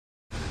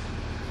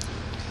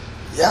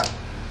Yeah,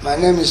 my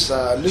name is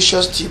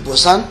Lucius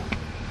Bosa,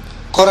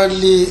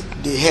 currently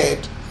the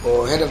head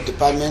of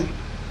department,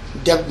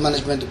 debt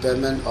management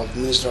department of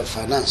Ministry of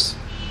Finance.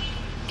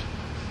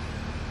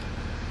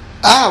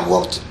 I have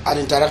worked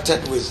and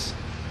interacted with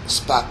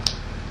SPARC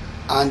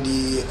and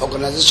the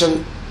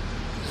organization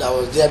that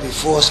was there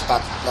before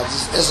SPARC, that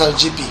is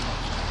SLGP.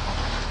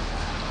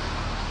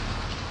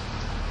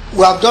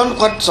 We have done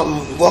quite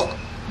some work,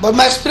 but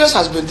my experience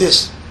has been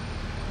this.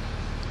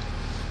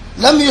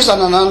 Let me use an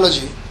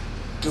analogy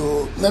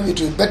to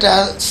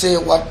better say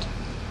what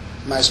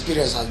my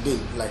experience has been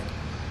like.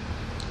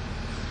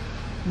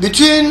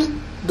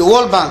 Between the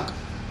World Bank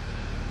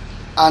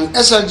and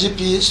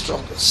SLGP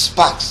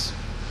SPARC,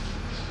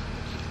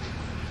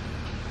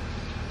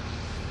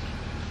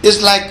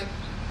 it's like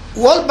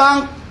World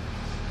Bank,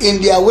 in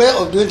their way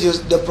of doing this,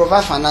 they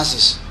provide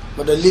finances,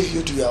 but they leave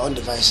you to your own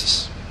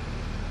devices.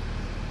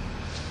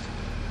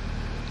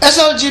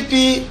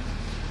 SLGP,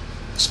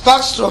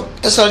 SPARC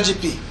 /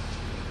 SLGP,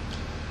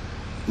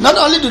 not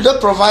only do they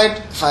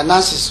provide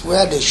finances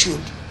where they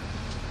should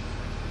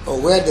or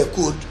where they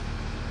could,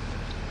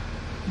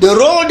 they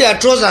roll their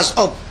trousers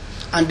up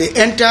and they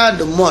enter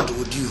the mud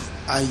with you,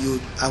 and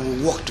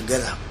will work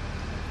together.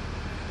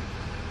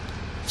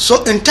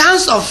 So in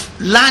terms of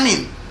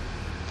learning,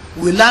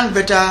 we learn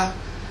better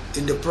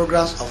in the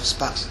programs of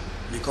SPARC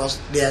because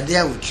they are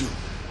there with you.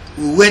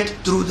 We wait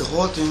through the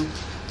whole thing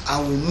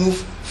and we move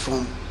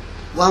from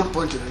one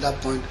point to another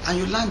point, and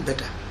you learn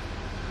better.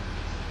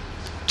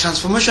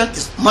 Transformation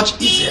is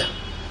much easier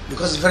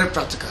because it's very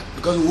practical,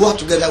 because we work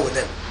together with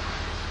them.